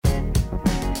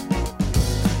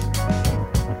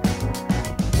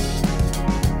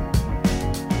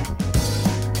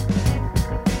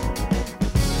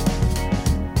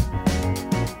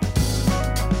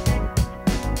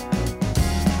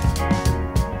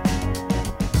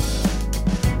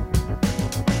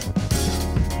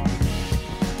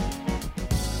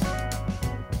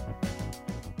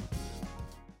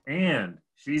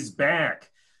She's back.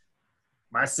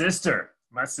 My sister,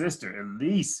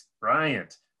 Elise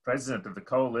Bryant, president of the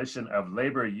Coalition of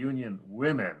Labor Union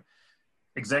Women,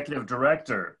 executive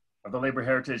director of the Labor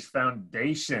Heritage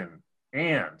Foundation,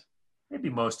 and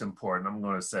maybe most important, I'm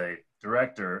going to say,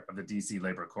 director of the DC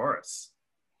Labor Chorus.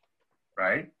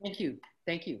 Right? Thank you.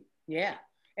 Thank you. Yeah.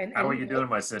 How are you doing,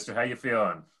 my sister? How you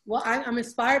feeling? Well, I'm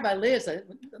inspired by Liz.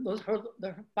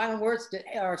 The final words to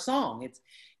our song. It's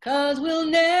 "'Cause we'll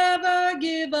never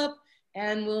give up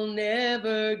and we'll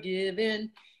never give in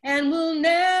and we'll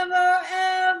never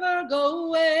ever go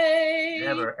away.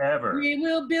 Never ever. We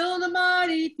will build a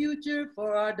mighty future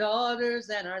for our daughters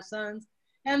and our sons,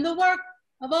 and the work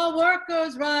of all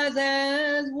workers rise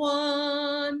as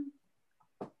one."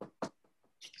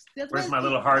 Where's my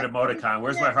little heart emoticon?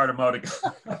 Where's my heart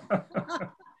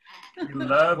emoticon? We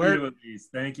love you, Elise.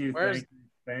 Thank you. Thank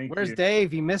you. Where's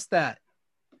Dave? He missed that.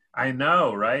 I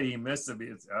know, right? He missed it.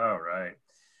 It's all right.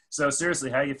 So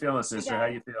seriously, how you feeling, sister? How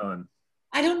you feeling?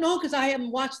 I don't know, because I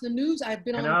haven't watched the news. I've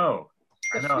been I know.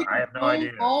 I have no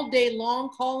idea. All day long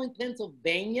calling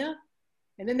Pennsylvania.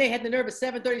 And then they had the nerve at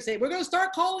 7:30 say, "We're going to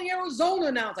start calling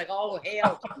Arizona now." It's like, oh,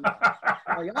 hell.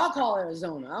 Oh, y'all call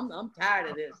Arizona. I'm tired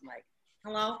of this. I'm like,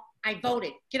 hello, I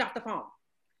voted. Get off the phone.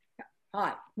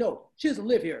 Hi. No, she doesn't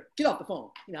live here. Get off the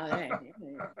phone. You know,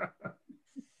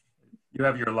 You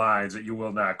have your lines that you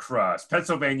will not cross.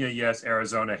 Pennsylvania, yes.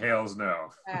 Arizona, hails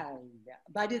no. Yeah.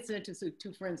 But I did send it to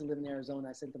two friends who live in Arizona.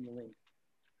 I sent them the link.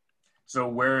 So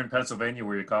where in Pennsylvania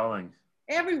were you calling?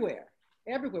 Everywhere.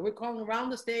 We're calling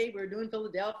around the state. We're doing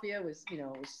Philadelphia. It was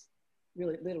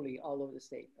really literally all over the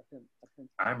state.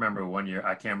 I remember one year,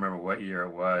 I can't remember what year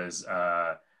it was.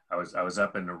 I was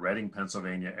up in the Reading,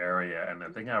 Pennsylvania area, and the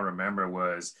thing I remember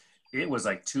was it was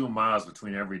like 2 miles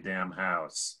between every damn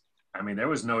house. I mean, there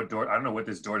was no door. I don't know what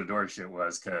this door-to-door shit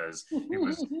was, because it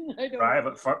was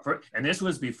private. And this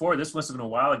was before. This must have been a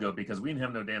while ago, because we didn't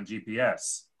have no damn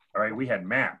GPS. All right, we had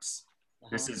maps.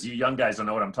 This is, you young guys don't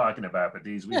know what I'm talking about, but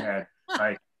we had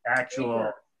like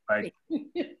actual like.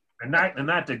 And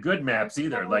not the good maps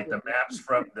either, like the maps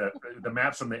from the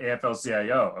maps from the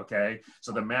AFL-CIO, okay?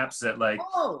 So the maps that like...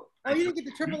 Oh, you didn't get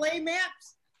the AAA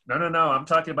maps? No. I'm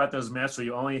talking about those maps where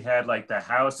you only had like the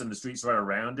house and the streets right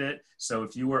around it. So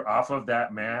if you were off of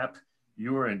that map,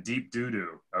 you were in deep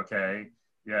doo-doo, okay?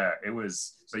 Yeah, it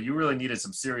was... So you really needed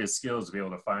some serious skills to be able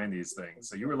to find these things.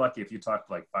 So you were lucky if you talked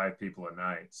to like 5 people a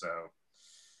night. So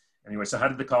anyway, so how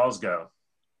did the calls go?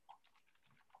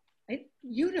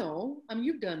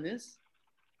 You've done this,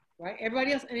 right?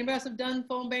 Anybody else have done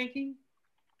phone banking?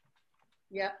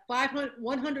 Yeah,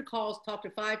 100 calls, talk to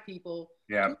 5 people.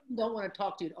 Yeah. 2 don't want to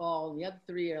talk to you at all. And the other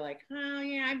 3 are like, oh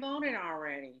yeah, I voted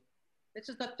already. This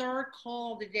is the 3rd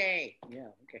call today. Yeah,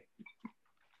 okay.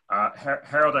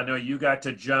 Harold, I know you got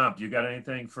to jump. You got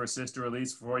anything for Sister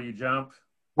Elise before you jump?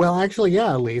 Well, actually,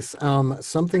 yeah, Elise.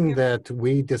 Something that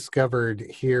we discovered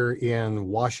here in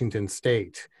Washington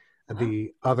State,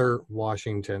 the other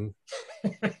Washington, I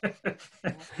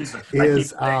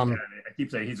keep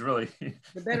saying he's really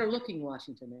the better looking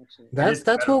Washington, actually.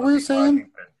 That's what we're saying.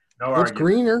 No it's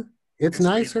greener. It's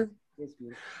nicer. It's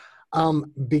beautiful.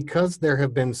 Because there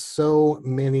have been so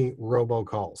many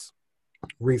robocalls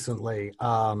recently,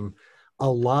 a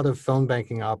lot of phone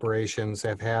banking operations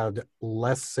have had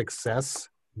less success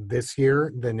this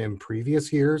year than in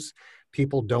previous years.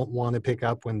 People don't want to pick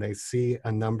up when they see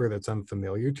a number that's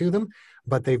unfamiliar to them,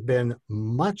 but they've been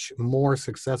much more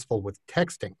successful with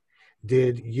texting.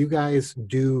 Did you guys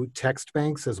do text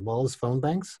banks as well as phone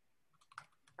banks?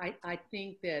 I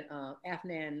think that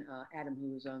Afnan Adam,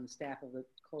 who was on the staff of the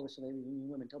Coalition of Labor Union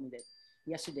Women, told me that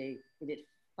yesterday they did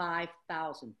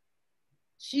 5,000.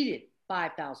 She did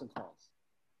 5,000 calls.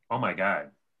 Oh my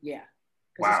God. Yeah.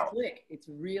 Wow. It's quick. It's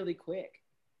really quick.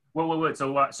 Wait.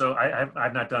 So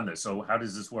I've not done this. So how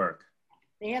does this work?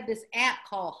 They have this app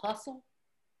called Hustle.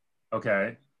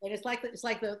 Okay. And it's like the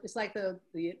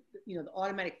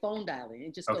automatic phone dialing.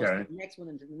 It just goes to the next one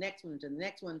and to the next one and to the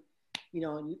next one,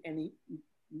 and you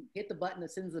hit the button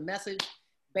that sends the message.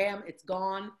 Bam, it's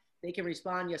gone. They can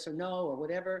respond yes or no or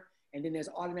whatever, and then there's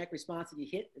an automatic response that you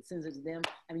hit that sends it to them.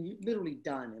 I mean, you're literally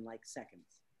done in like seconds.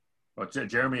 Well,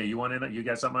 Jeremy, you want in? You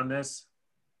got something on this?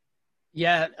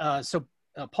 Yeah. So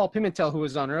Paul Pimentel, who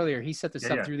was on earlier, he set this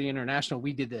up through the International.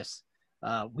 We did this.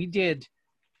 We did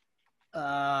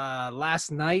last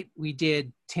night. We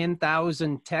did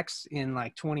 10,000 texts in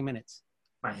like 20 minutes.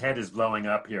 My head is blowing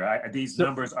up here. These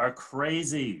numbers are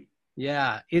crazy.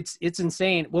 Yeah, it's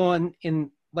insane. Well,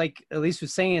 in like Elise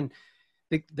was saying,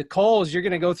 the calls, you're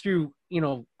going to go through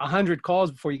 100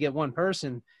 calls before you get one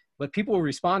person, but people will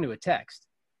respond to a text.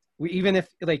 Even if,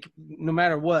 like, no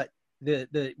matter what,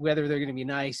 the whether they're going to be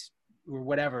nice or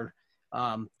whatever,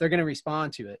 they're going to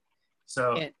respond to it.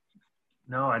 So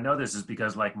no, I know this is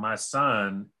because like my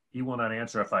son, he will not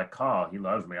answer if I call. He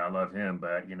loves me. I love him,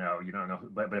 but you know, you don't know.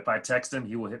 But if I text him,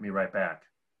 he will hit me right back.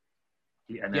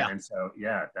 And so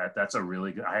that's a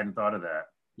really good. I hadn't thought of that.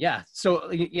 Yeah.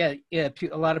 So yeah.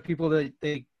 A lot of people that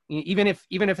they even if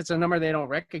it's a number they don't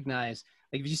recognize,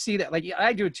 like if you see that, like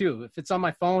I do it too. If it's on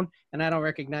my phone and I don't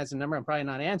recognize the number, I'm probably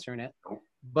not answering it. Nope.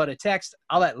 But a text,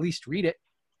 I'll at least read it,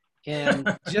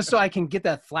 and just so I can get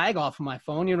that flag off of my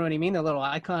phone. You know what I mean? The little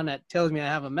icon that tells me I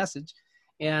have a message,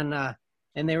 and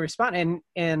they respond,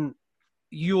 and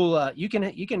you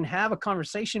can have a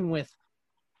conversation with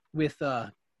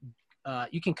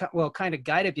you can kind of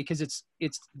guide it, because it's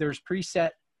there's preset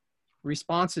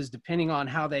responses depending on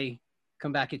how they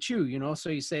come back at you, you know. So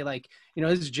you say like, you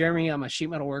know, this is Jeremy, I'm a sheet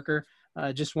metal worker,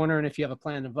 just wondering if you have a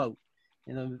plan to vote,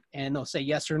 you know, and they'll say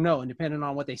yes or no, and depending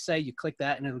on what they say, you click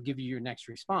that and it'll give you your next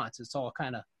response. It's all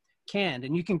kind of canned,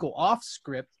 and you can go off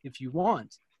script if you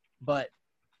want, but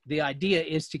the idea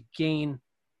is to gain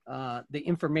the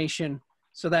information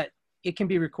so that it can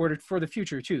be recorded for the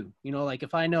future too. You know, like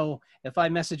if I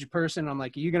message a person, I'm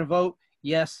like, are you going to vote?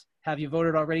 Yes. Have you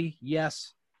voted already?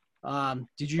 Yes.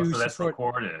 Did you so that's support?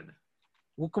 Recorded.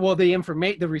 Well,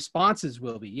 the responses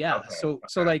will be, yeah. Okay.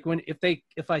 So like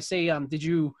if I say, did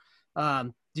you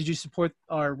support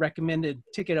our recommended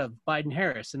ticket of Biden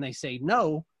Harris? And they say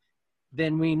no,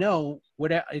 then we know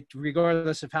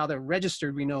regardless of how they're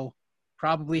registered, we know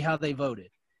probably how they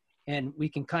voted, and we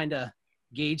can kind of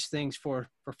gauge things for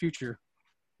future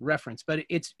reference. But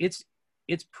it's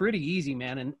pretty easy,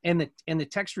 man. And the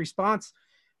text response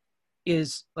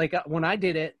is like, when I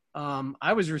did it,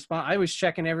 I was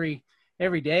checking every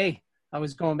day. I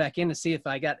was going back in to see if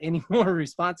I got any more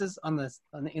responses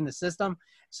in the system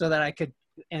so that I could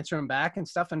answer them back and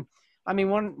stuff. And I mean,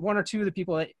 one or two of the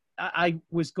people, I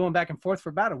was going back and forth for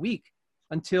about a week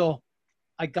until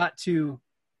I got to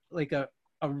like a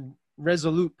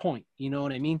resolute point. You know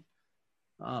what I mean?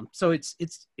 So it's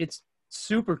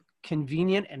super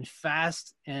convenient and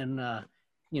fast, and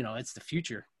you know, it's the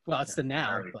future. Well, it's the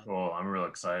now. Very cool. I'm real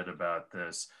excited about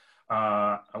this.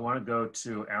 I want to go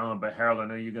to Alan, but Harold, I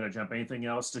know you're going to jump. Anything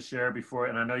else to share before?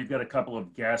 And I know you've got a couple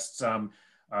of guests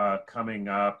coming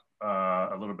up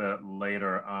a little bit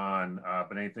later on,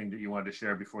 but anything that you wanted to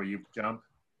share before you jump?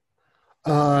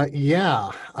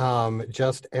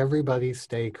 Just everybody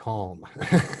stay calm.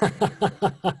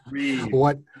 Read.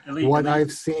 What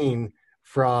I've seen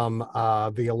from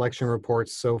the election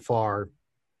reports so far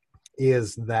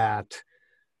is that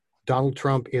Donald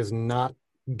Trump is not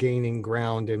gaining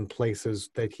ground in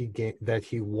places that he didn't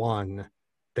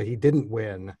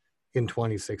win in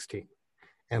 2016,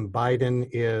 and Biden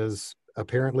is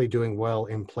apparently doing well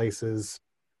in places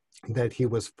that he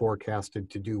was forecasted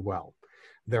to do well.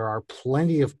 There are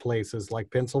plenty of places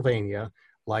like Pennsylvania,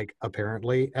 like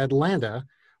apparently Atlanta,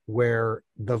 where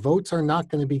the votes are not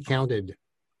going to be counted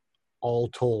all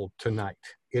told tonight.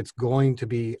 It's going to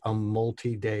be a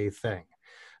multi-day thing.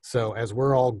 So as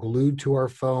we're all glued to our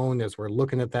phone, as we're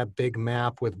looking at that big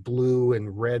map with blue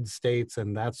and red states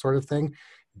and that sort of thing,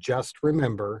 just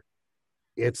remember,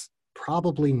 it's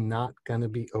probably not going to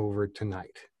be over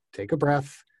tonight. Take a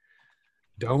breath.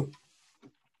 Don't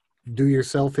do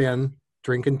yourself in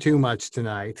drinking too much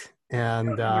tonight.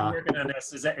 And you're working on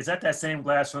this. Is that same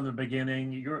glass from the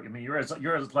beginning? You're as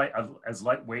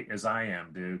lightweight as I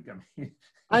am, dude. I mean,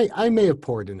 I may have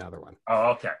poured another one.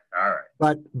 Oh, okay. All right.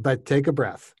 But take a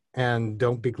breath and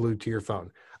don't be glued to your phone.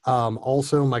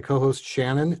 Also, my co-host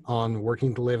Shannon on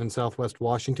Working to Live in Southwest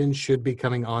Washington should be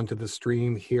coming onto the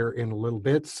stream here in a little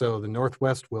bit. So the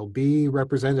Northwest will be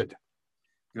represented.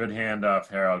 Good handoff,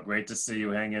 Harold. Great to see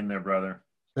you. Hang in there, brother.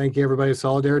 Thank you, everybody.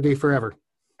 Solidarity forever.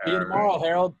 See you tomorrow,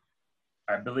 Harold.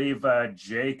 I believe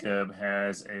Jacob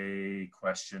has a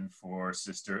question for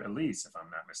Sister Elise, if I'm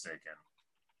not mistaken.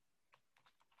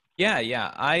 Yeah.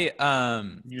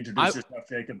 Can you introduce yourself,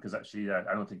 Jacob? Because I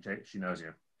don't think she knows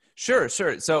you. Sure.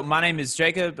 So my name is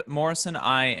Jacob Morrison.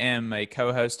 I am a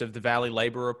co-host of the Valley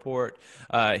Labor Report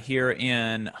here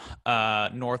in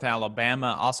North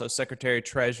Alabama, also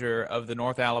Secretary-Treasurer of the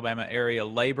North Alabama Area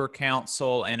Labor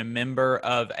Council and a member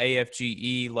of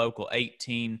AFGE Local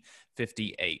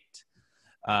 1858.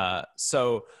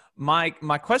 So my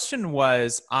question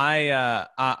was,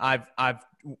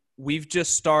 we've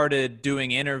just started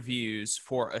doing interviews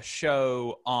for a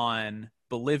show on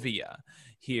Bolivia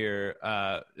here.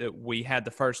 We had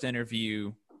the first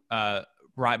interview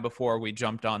right before we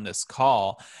jumped on this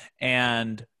call,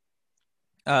 and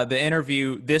The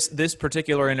interview, this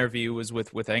particular interview was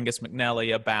with Angus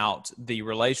McNally about the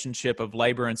relationship of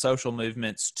labor and social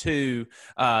movements to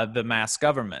the mass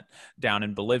government down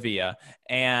in Bolivia.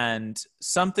 And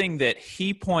something that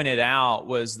he pointed out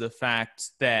was the fact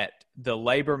that the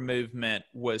labor movement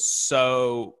was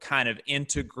so kind of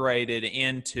integrated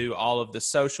into all of the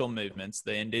social movements,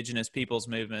 the indigenous peoples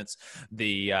movements,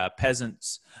 the peasant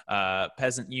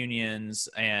unions,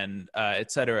 and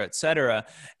et cetera, et cetera.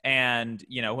 And,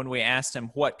 you know, when we asked him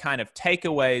what kind of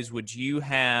takeaways would you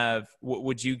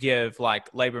give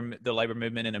like the labor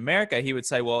movement in America, he would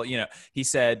say, well, you know, he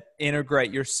said,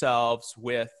 integrate yourselves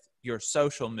with your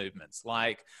social movements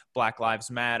like Black Lives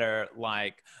Matter,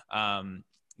 like,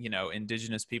 you know,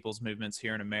 indigenous peoples movements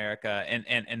here in America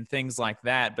and things like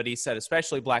that. But he said,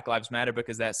 especially Black Lives Matter,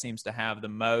 because that seems to have the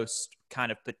most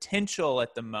kind of potential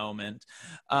at the moment.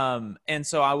 And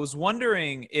so I was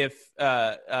wondering if,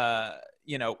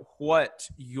 you know, what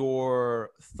your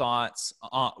thoughts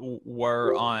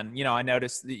were on, you know, I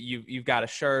noticed that you've got a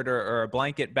shirt or a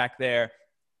blanket back there,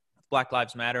 Black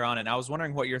Lives Matter on it. And I was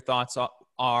wondering what your thoughts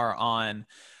are on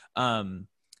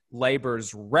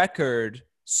labor's record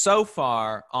so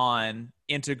far on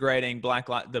integrating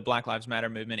the Black Lives Matter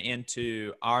movement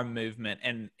into our movement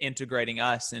and integrating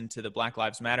us into the Black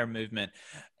Lives Matter movement.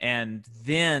 And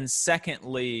then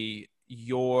secondly,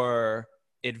 your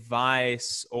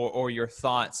advice or your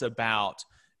thoughts about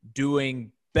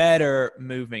doing better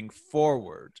moving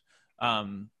forward.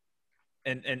 And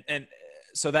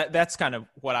so that's kind of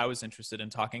what I was interested in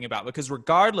talking about, because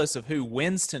regardless of who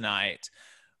wins tonight,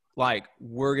 like,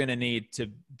 we're going to need to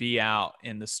be out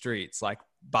in the streets. Like,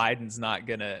 Biden's not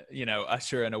going to, you know,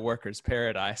 usher in a worker's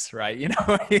paradise, right? You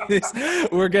know,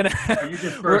 we're going to. You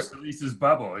just burst Lisa's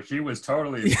bubble. She was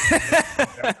totally.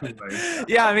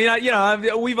 Yeah, I mean, you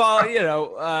know, we've all, you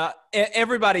know,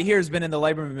 everybody here has been in the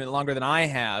labor movement longer than I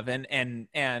have. And,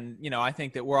 you know, I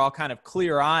think that we're all kind of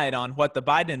clear-eyed on what the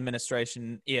Biden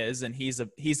administration is, and he's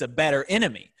a better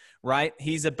enemy. Right?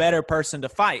 He's a better person to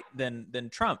fight than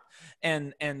Trump.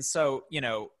 And so, you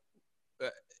know,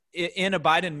 in a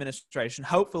Biden administration,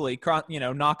 hopefully, you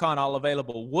know, knock on all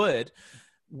available wood,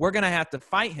 we're going to have to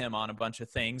fight him on a bunch of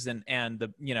things. And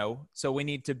the, you know, so we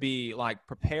need to be like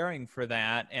preparing for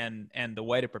that. And the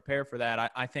way to prepare for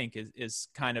that, I think is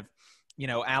kind of, you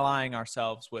know, allying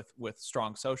ourselves with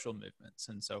strong social movements.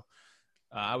 And so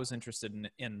I was interested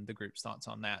in the group's thoughts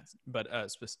on that, but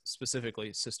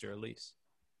specifically Sister Elise.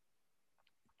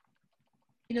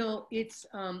 You know, it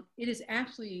is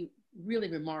actually really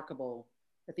remarkable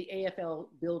that the AFL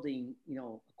building, you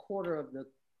know, a quarter of the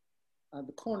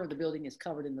corner of the building is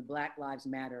covered in the Black Lives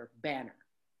Matter banner.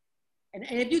 And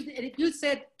if you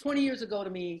said 20 years ago to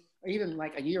me, or even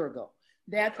like a year ago,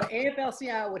 that the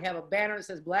AFL-CIO would have a banner that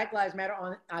says Black Lives Matter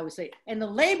on it, I would say, and the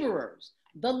laborers,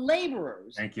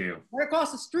 thank you, right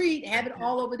across the street have it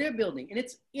all over their building. And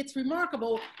it's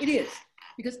remarkable. It is,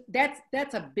 because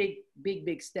that's a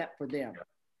big step for them. Yeah.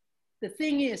 The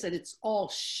thing is that it's all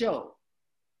show.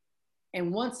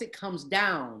 And once it comes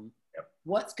down,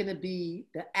 what's going to be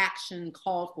the action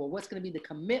called for? What's going to be the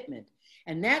commitment?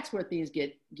 And that's where things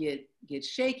get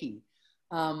shaky.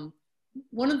 One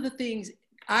of the things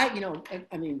I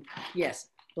mean, yes,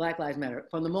 Black Lives Matter.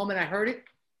 From the moment I heard it,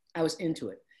 I was into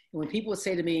it. And when people would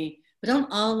say to me, but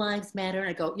don't all lives matter? And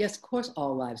I go, yes, of course,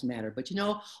 all lives matter. But you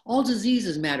know, all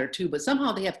diseases matter too. But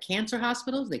somehow they have cancer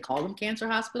hospitals. They call them cancer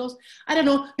hospitals. I don't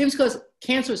know. Maybe it's because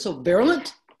cancer is so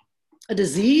virulent a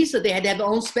disease that they had to have their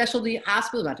own specialty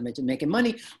hospital, not to mention making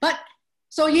money. But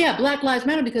so yeah, Black Lives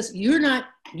Matter, because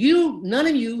none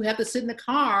of you have to sit in the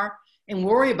car and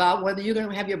worry about whether you're going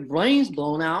to have your brains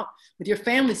blown out with your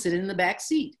family sitting in the back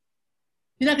seat.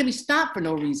 You're not going to be stopped for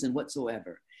no reason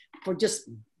whatsoever, for just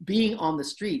being on the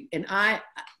street. And so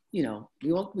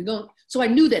I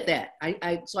knew that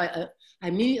I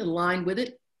immediately aligned with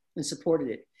it and supported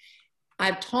it.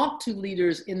 I've talked to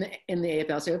leaders in the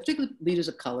AFL-CIO, particularly leaders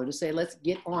of color, to say, let's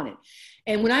get on it.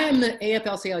 And when I am in the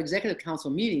AFL-CIO Executive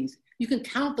Council meetings, you can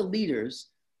count the leaders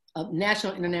of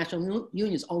national and international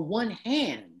unions on one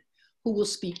hand who will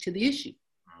speak to the issue.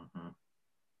 Mm-hmm.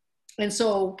 And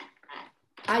so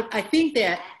I think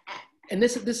that, and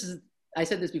this is, I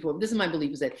said this before, but this is my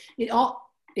belief, is that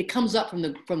it comes up from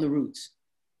the roots.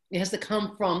 It has to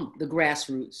come from the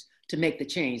grassroots to make the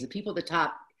change. The people at the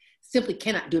top simply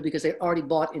cannot do it because they're already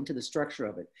bought into the structure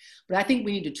of it. But I think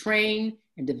we need to train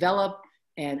and develop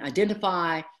and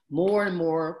identify more and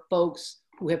more folks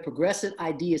who have progressive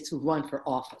ideas to run for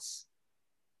office.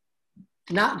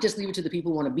 Not just leave it to the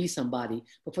people who want to be somebody,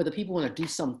 but for the people who want to do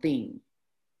something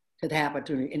to the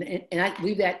opportunity. And I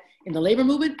believe that in the labor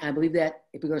movement, I believe that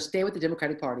if we're going to stay with the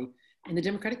Democratic Party, in the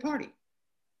Democratic Party.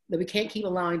 that we can't keep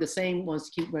allowing the same ones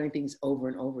to keep running things over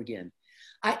and over again.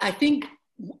 I think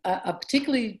a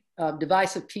particularly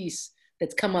divisive piece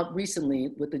that's come up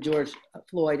recently with the George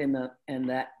Floyd and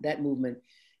that movement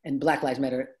and Black Lives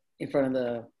Matter in front of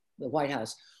the White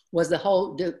House was the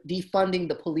whole defunding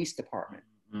the police department.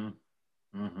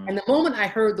 Mm-hmm. Mm-hmm. And the moment I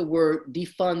heard the word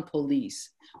defund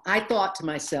police, I thought to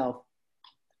myself,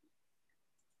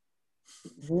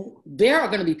 there are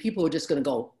going to be people who are just going to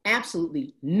go,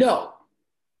 absolutely no.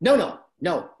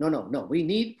 We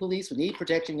need police, we need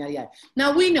protection, yada, yada.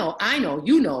 Now we know, I know,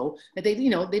 you know, that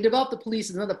they developed the police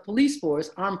as another police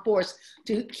force, armed force,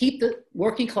 to keep the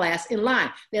working class in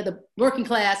line. They're the working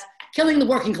class killing the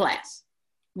working class,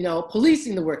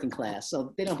 policing the working class,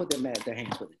 so they don't put their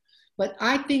hands with it. But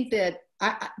I think that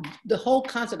the whole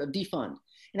concept of defund,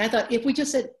 and I thought if we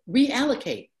just said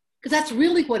reallocate, because that's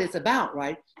really what it's about,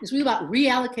 right? It's really about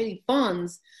reallocating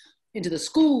funds into the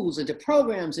schools, into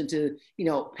programs, into,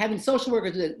 having social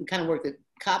workers do the kind of work that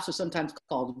cops are sometimes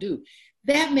called to do.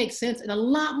 That makes sense. And a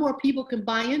lot more people can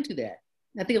buy into that.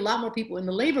 And I think a lot more people in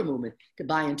the labor movement could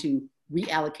buy into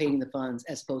reallocating the funds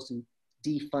as opposed to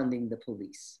defunding the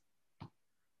police.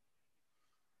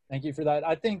 Thank you for that.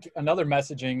 I think another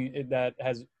messaging that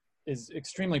is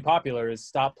extremely popular is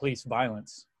stop police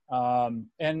violence.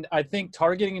 And I think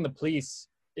targeting the police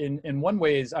in one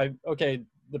way is,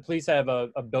 the police have a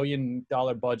 $1 billion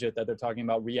budget that they're talking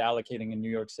about reallocating in New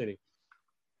York City.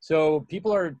 So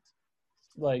people are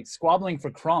like squabbling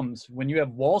for crumbs when you have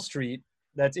Wall Street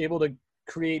that's able to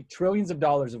create trillions of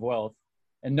dollars of wealth.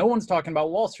 And no one's talking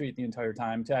about Wall Street the entire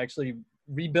time to actually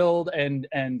rebuild and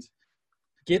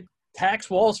get tax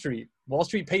Wall Street. Wall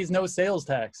Street pays no sales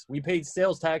tax. We pay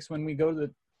sales tax when we go to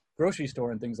the grocery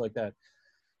store and things like that.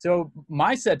 So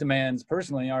my set demands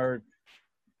personally are,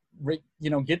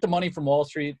 get the money from Wall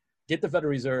Street, get the Federal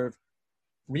Reserve,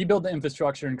 rebuild the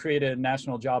infrastructure, and create a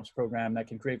national jobs program that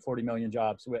can create 40 million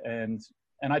jobs. And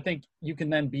I think you can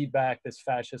then beat back this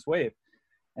fascist wave.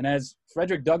 And as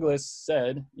Frederick Douglass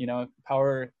said,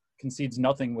 power concedes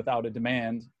nothing without a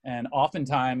demand. And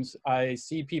oftentimes I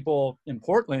see people in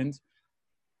Portland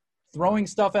throwing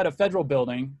stuff at a federal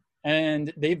building,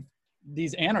 and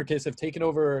these anarchists have taken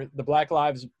over the Black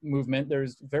Lives movement.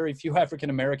 There's very few African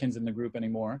Americans in the group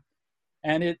anymore.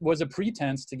 And it was a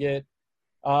pretense to get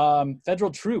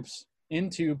federal troops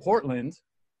into Portland,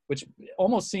 which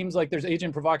almost seems like there's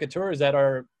agent provocateurs that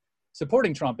are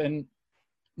supporting Trump. And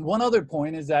one other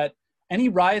point is that any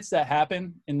riots that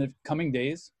happen in the coming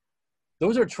days,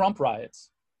 those are Trump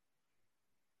riots.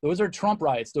 Those are Trump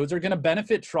riots. Those are going to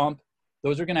benefit Trump.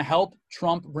 Those are going to help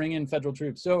Trump bring in federal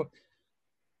troops. So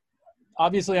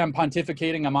obviously I'm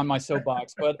pontificating, I'm on my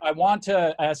soapbox, but I want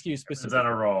to ask you specifically, on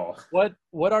a roll.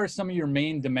 What are some of your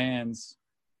main demands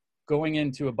going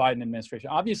into a Biden administration?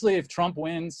 Obviously, if Trump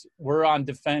wins, we're on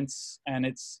defense, and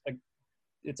it's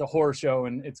a horror show,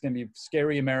 and it's going to be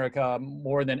scary America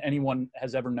more than anyone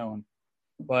has ever known.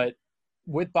 But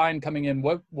with Biden coming in,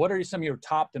 what are some of your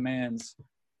top demands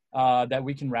that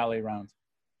we can rally around?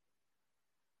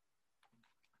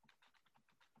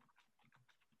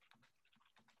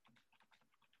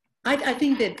 I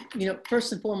think that,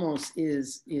 first and foremost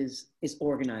is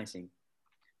organizing,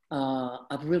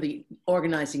 of really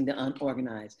organizing the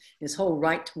unorganized. This whole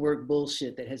right to work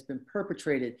bullshit that has been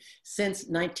perpetrated since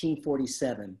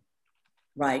 1947,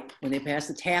 right? When they passed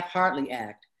the Taft-Hartley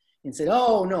Act and said,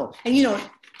 oh no. And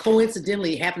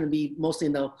coincidentally, it happened to be mostly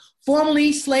in the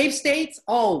formerly slave states.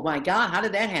 Oh my God, how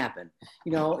did that happen?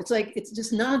 It's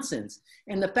just nonsense.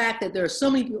 And the fact that there are so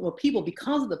many people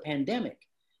because of the pandemic.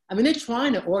 I mean, they're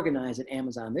trying to organize at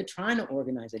Amazon. They're trying to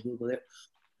organize at Google.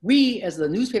 We, as the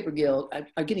Newspaper Guild,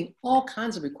 are getting all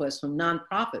kinds of requests from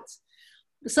nonprofits.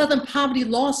 The Southern Poverty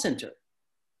Law Center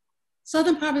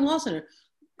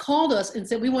called us and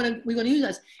said, we want to use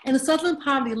us. And the Southern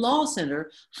Poverty Law Center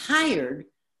hired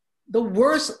the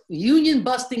worst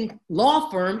union-busting law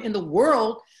firm in the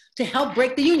world to help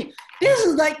break the union. This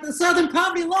is like the Southern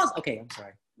Poverty Laws. Okay, I'm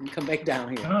sorry. Let me come back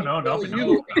down here. No.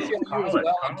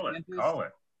 Call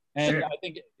it. And sure. I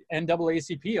think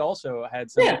NAACP also had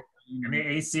some. Yeah. And the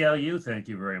ACLU, thank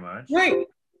you very much. Right.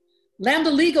 Lambda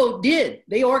Legal did.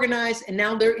 They organized, and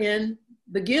now they're in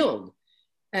the guild.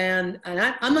 And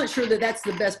I'm not sure that that's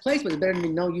the best place, but it's better than be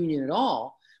no union at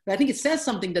all. But I think it says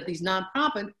something that these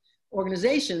nonprofit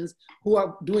organizations who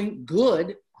are doing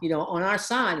good, on our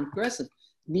side and progressive,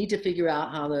 need to figure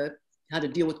out how to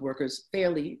deal with workers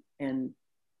fairly and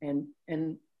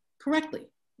correctly.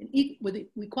 With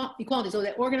equality, so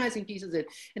that organizing piece is it.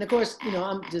 And of course,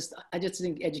 I just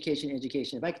think education.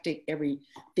 If I could take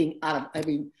everything out of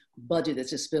every budget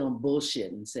that's just spent on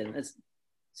bullshit and said, let's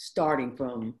starting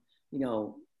from,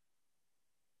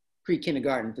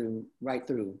 pre-kindergarten through right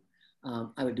through,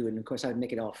 I would do it. And of course, I would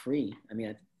make it all free. I mean,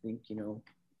 I think, you know,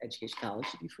 education college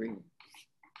should be free.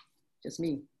 Just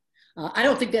me. I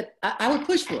don't think that, I would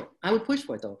push for it. I would push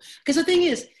for it though. Because the thing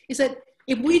is that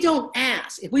if we don't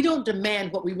ask, if we don't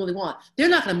demand what we really want, they're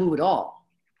not going to move at all.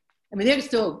 I mean, they're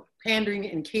still pandering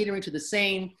and catering to the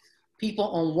same people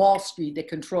on Wall Street that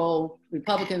control,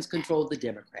 Republicans control the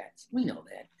Democrats. We know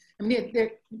that. I mean,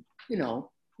 they're you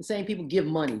know, the same people give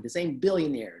money, the same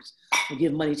billionaires will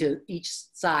give money to each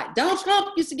side. Donald Trump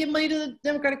used to give money to the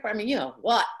Democratic Party. I mean, you know,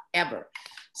 whatever.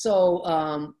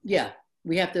 So yeah,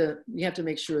 we have to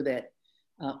make sure that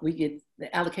we get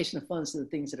the allocation of funds to the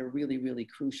things that are really, really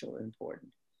crucial and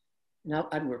important. And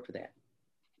I'd work for that.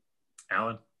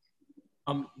 Alan?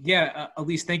 Yeah,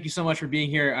 Elise, thank you so much for being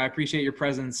here. I appreciate your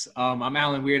presence. I'm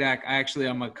Alan Weirdak.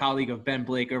 I'm a colleague of Ben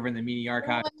Blake over in the Media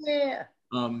Archive. Oh, yeah.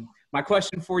 My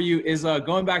question for you is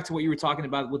going back to what you were talking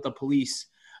about with the police.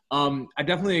 I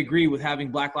definitely agree with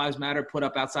having Black Lives Matter put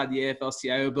up outside the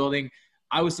AFL-CIO building.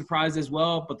 I was surprised as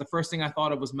well, but the first thing I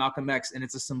thought of was Malcolm X, and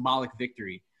it's a symbolic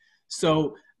victory.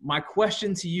 So my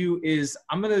question to you is,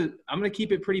 I'm gonna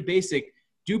keep it pretty basic.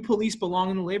 Do police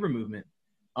belong in the labor movement?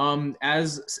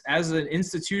 As an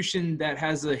institution that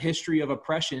has a history of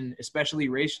oppression, especially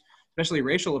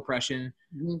racial oppression,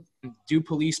 mm-hmm. Do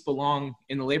police belong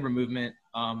in the labor movement?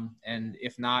 And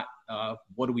if not,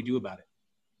 what do we do about it?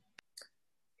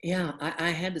 Yeah, I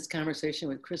had this conversation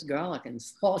with Chris Garlock and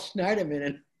Saul Schneiderman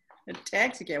in a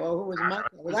taxi cab. Well, who was my?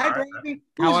 Was I driving?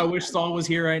 I wish Saul was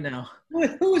here right now.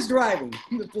 Who was driving?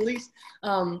 The police?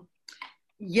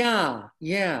 Yeah.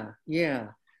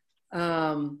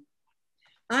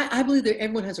 I believe that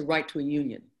everyone has a right to a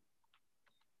union.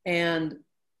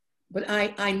 But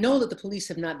I know that the police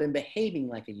have not been behaving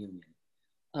like a union.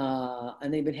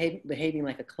 And they've been behaving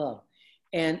like a club.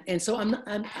 And so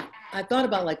I thought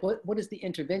about like, what is the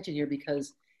intervention here?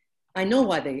 Because I know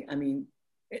why they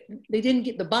didn't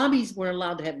get, the Bobbies weren't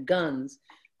allowed to have guns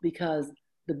because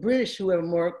the British, who have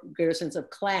a greater sense of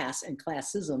class and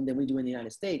classism than we do in the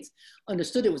United States,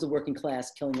 understood it was the working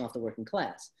class killing off the working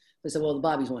class. They said, well, the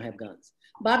Bobbies won't have guns.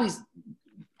 Bobbies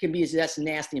can be as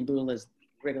nasty and brutal as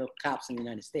regular cops in the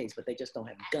United States, but they just don't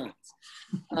have guns.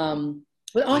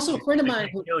 But also a friend of mine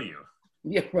who kill you.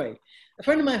 Yeah, right. A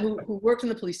friend of mine who worked in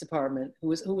the police department, who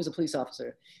was a police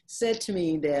officer, said to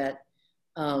me that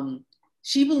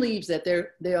she believes that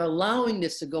they're allowing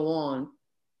this to go on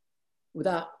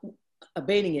without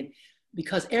abating it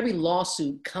because every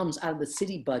lawsuit comes out of the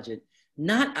city budget,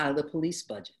 not out of the police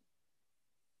budget.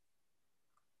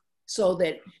 So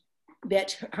that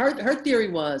her theory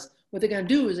was what they're going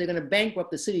to do is they're going to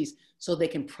bankrupt the cities so they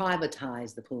can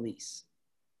privatize the police.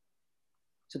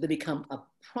 So they become a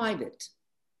private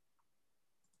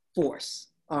force,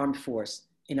 armed force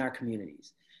in our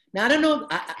communities. Now, I don't know,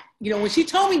 when she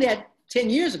told me that 10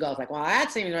 years ago, I was like, well, that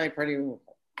seems like pretty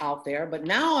out there. But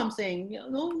now I'm saying,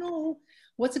 no,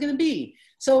 what's it going to be?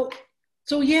 So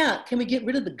yeah, can we get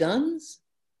rid of the guns?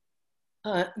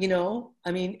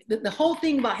 The whole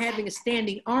thing about having a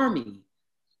standing army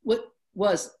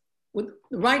the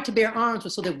right to bear arms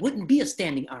was so there wouldn't be a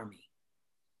standing army.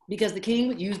 Because the king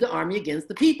would use the army against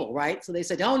the people, right? So they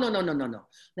said, oh, no. They're going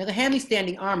to have these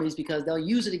standing armies because they'll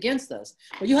use it against us.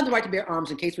 But you have the right to bear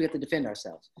arms in case we have to defend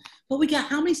ourselves. But we got,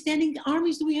 how many standing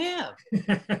armies do we have?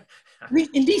 I mean,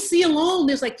 in DC alone,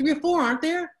 there's like 3 or 4, aren't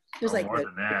there? There's like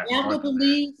the Capitol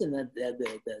Police and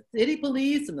the city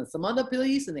police and some other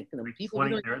police and the people.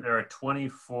 There are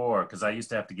 24, because I used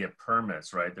to have to get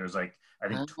permits, right? There's like, I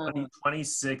think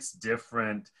 26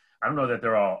 different, I don't know that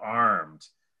they're all armed.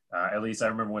 At least I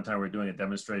remember one time we were doing a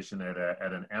demonstration at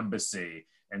an embassy,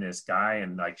 and this guy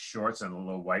in like shorts and a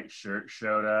little white shirt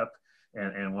showed up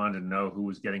and wanted to know who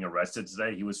was getting arrested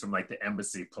today. He was from like the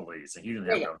embassy police, and he didn't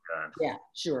have no gun. Yeah,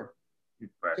 sure.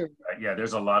 Right. Sure. Yeah,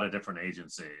 there's a lot of different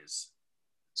agencies.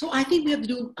 So I think I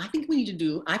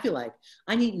feel like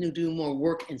I need to do more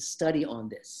work and study on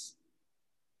this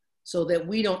so that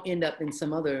we don't end up in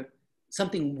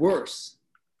something worse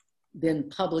than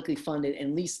publicly funded,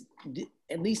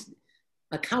 at least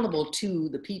accountable to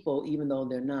the people, even though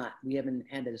they're not. We haven't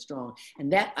had that as strong.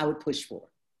 And that I would push for,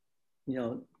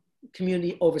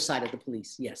 community oversight of the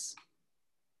police, yes.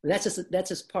 But that's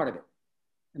just part of it.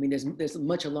 I mean, there's a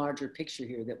much larger picture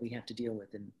here that we have to deal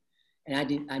with. And I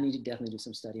need to definitely do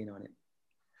some studying on it.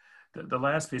 The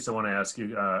last piece I want to ask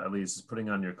you, Elise, is putting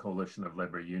on your Coalition of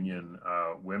Labor Union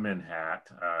women hat.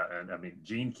 And I mean,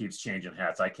 Gene keeps changing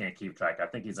hats. I can't keep track. I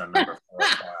think he's on number 4 or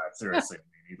 5. Seriously, I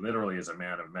mean, he literally is a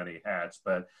man of many hats.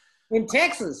 But in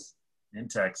Texas,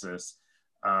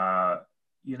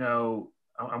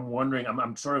 I'm wondering,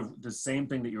 I'm sort of the same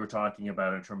thing that you were talking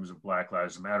about in terms of Black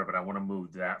Lives Matter, but I want to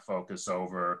move that focus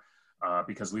over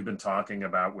because we've been talking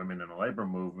about women in the labor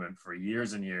movement for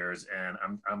years and years. And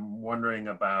I'm wondering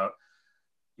about,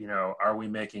 you know, are we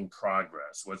making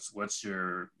progress? What's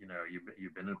your, you know,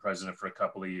 you've been the president for a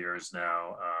couple of years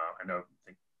now. I know,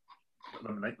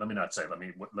 let me not say, let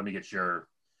me get your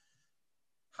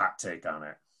hot take on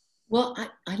it. Well,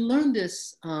 I learned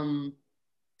this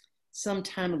some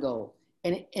time ago.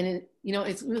 And it, you know,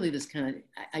 it's really this kind of,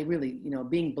 I really, you know,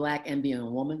 being Black and being a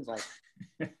woman is like,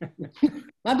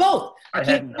 I both. I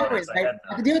can't separate. I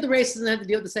have to deal with the racism and I have to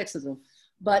deal with the sexism.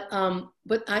 But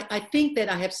I think that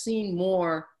I have seen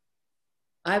more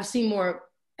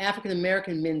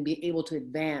African-American men be able to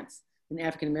advance than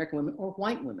African-American women or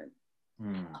white women.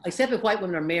 Except if white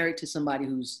women are married to somebody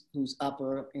who's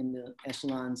upper in the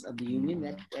echelons of the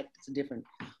union. That's a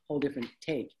whole different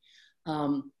take.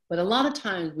 But a lot of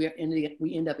times we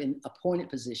end up in appointed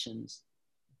positions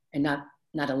and not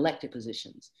elected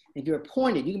positions. If you're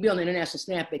appointed, you can be on the international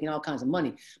staff making all kinds of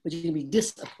money, but you can be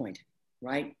disappointed,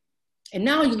 right? And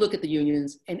now you look at the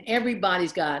unions and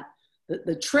everybody's got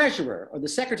the treasurer or the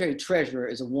secretary treasurer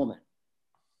is a woman.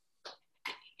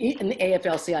 In the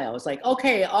AFL-CIO, it's like,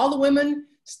 okay, all the women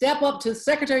step up to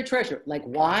secretary treasurer. Like,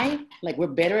 why? Like we're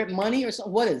better at money or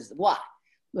something? What is it? Why?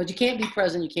 But you can't be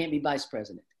president, you can't be vice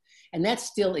president. And that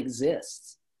still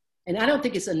exists. And I don't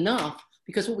think it's enough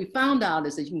because what we found out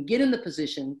is that you can get in the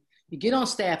position, you get on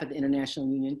staff at the International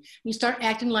Union, and you start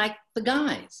acting like the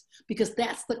guys because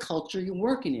that's the culture you're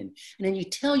working in. And then you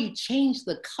change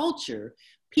the culture,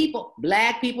 people,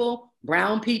 Black people,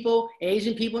 brown people,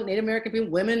 Asian people, Native American people,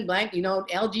 women, Black, you know,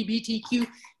 LGBTQ,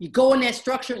 you go in that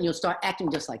structure and you'll start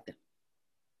acting just like them.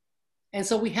 And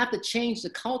so we have to change the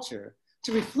culture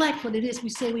to reflect what it is we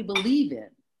say we believe in.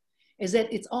 Is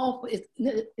that it's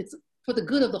for the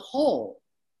good of the whole,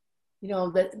 you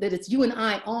know, that it's you and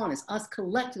I it's us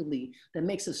collectively that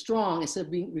makes us strong instead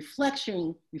of being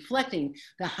reflecting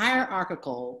the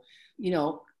hierarchical, you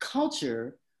know,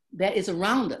 culture that is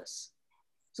around us.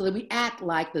 So that we act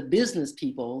like the business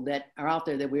people that are out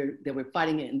there that we're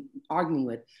fighting and arguing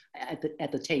with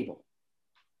at the table.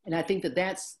 And I think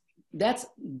that's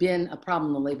been a problem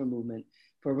in the labor movement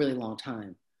for a really long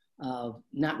time. Of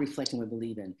not reflecting what we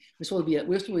believe in. We're supposed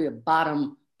to be a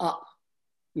bottom up,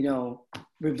 you know,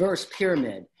 reverse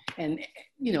pyramid. And,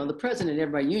 you know, the president of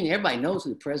every union, everybody knows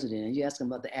who the president is. You ask them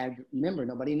about the average member,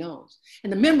 nobody knows.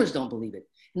 And the members don't believe it.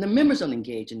 And the members don't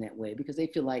engage in that way because they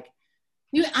feel like,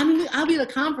 I'll be at a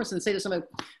conference and say to somebody,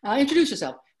 introduce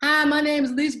yourself. Hi, my name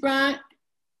is Lisa Bryant.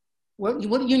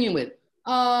 What union with?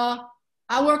 I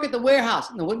work at the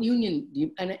warehouse. No, what union do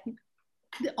you, and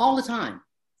all the time.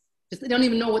 They don't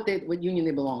even know what union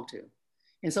they belong to.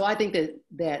 And so I think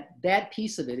that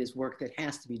piece of it is work that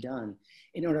has to be done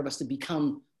in order for us to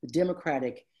become the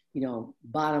democratic, you know,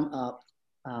 bottom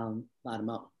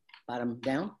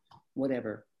down,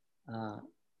 whatever,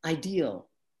 ideal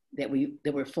that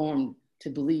we're formed to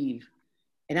believe.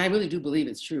 And I really do believe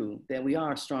it's true that we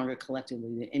are stronger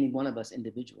collectively than any one of us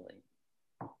individually.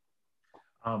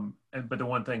 But the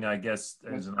one thing I guess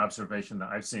is an observation that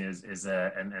I've seen is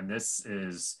that, and this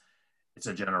is, it's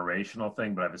a generational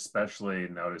thing, but I've especially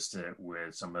noticed it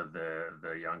with some of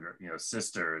the younger, you know,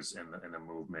 sisters in the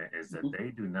movement, is that they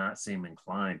do not seem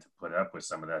inclined to put up with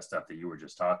some of that stuff that you were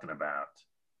just talking about.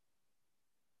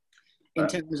 In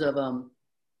terms of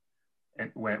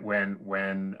and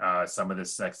when some of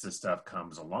this sexist stuff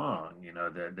comes along, you know,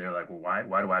 they're like, well,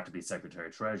 why do I have to be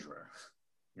secretary treasurer?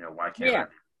 You know, why can't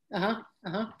I?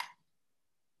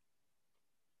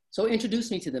 So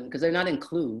introduce me to them because they're not in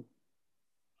Clue.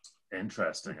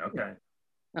 Interesting. Okay.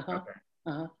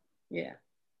 Yeah.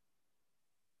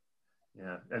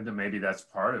 Yeah, and then maybe that's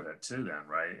part of it too. Then,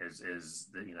 right? Is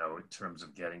that, you know, in terms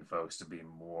of getting folks to be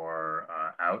more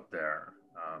out there,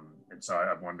 and so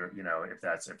I wonder, you know, if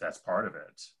that's part of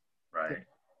it, right?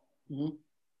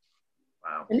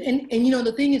 Wow. And you know,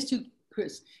 the thing is too,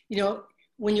 Chris. You know,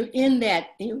 when you're in that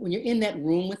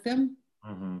room with them,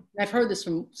 I've heard this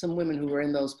from some women who were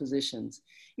in those positions,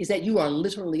 is that you are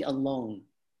literally alone.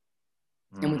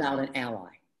 And without an ally.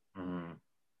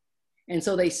 And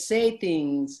so they say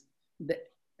things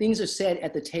are said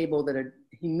at the table that are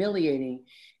humiliating.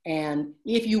 And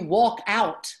if you walk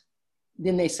out,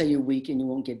 then they say you're weak and you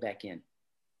won't get back in.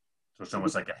 So it's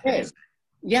almost like a haze.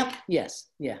 Yep. Yes.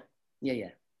 Yeah.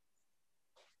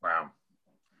 Wow.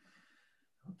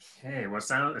 Okay. Well,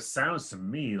 it sounds to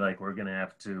me like we're going to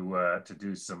have to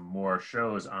do some more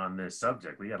shows on this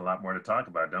subject. We got a lot more to talk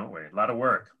about, don't we? A lot of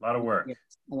work. Yes,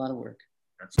 a lot of work.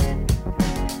 That's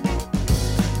cool.